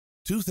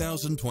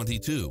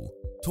2022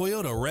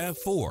 Toyota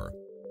RAV4.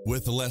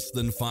 With less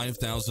than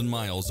 5,000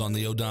 miles on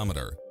the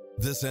odometer,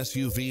 this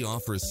SUV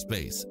offers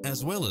space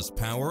as well as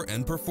power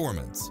and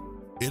performance.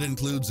 It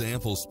includes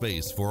ample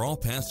space for all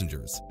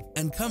passengers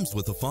and comes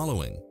with the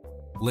following: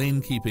 lane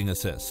keeping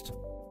assist,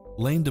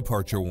 lane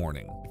departure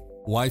warning,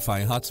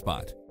 Wi-Fi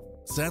hotspot,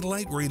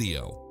 satellite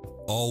radio,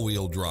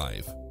 all-wheel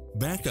drive,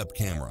 backup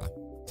camera,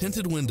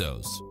 tinted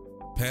windows,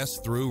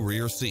 pass-through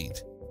rear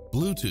seat,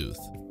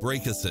 Bluetooth,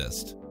 brake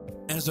assist.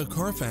 As a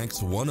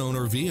Carfax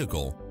one-owner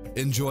vehicle,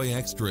 enjoy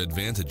extra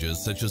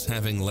advantages such as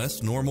having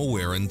less normal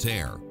wear and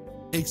tear.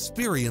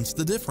 Experience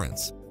the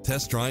difference.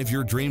 Test drive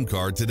your dream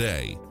car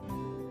today.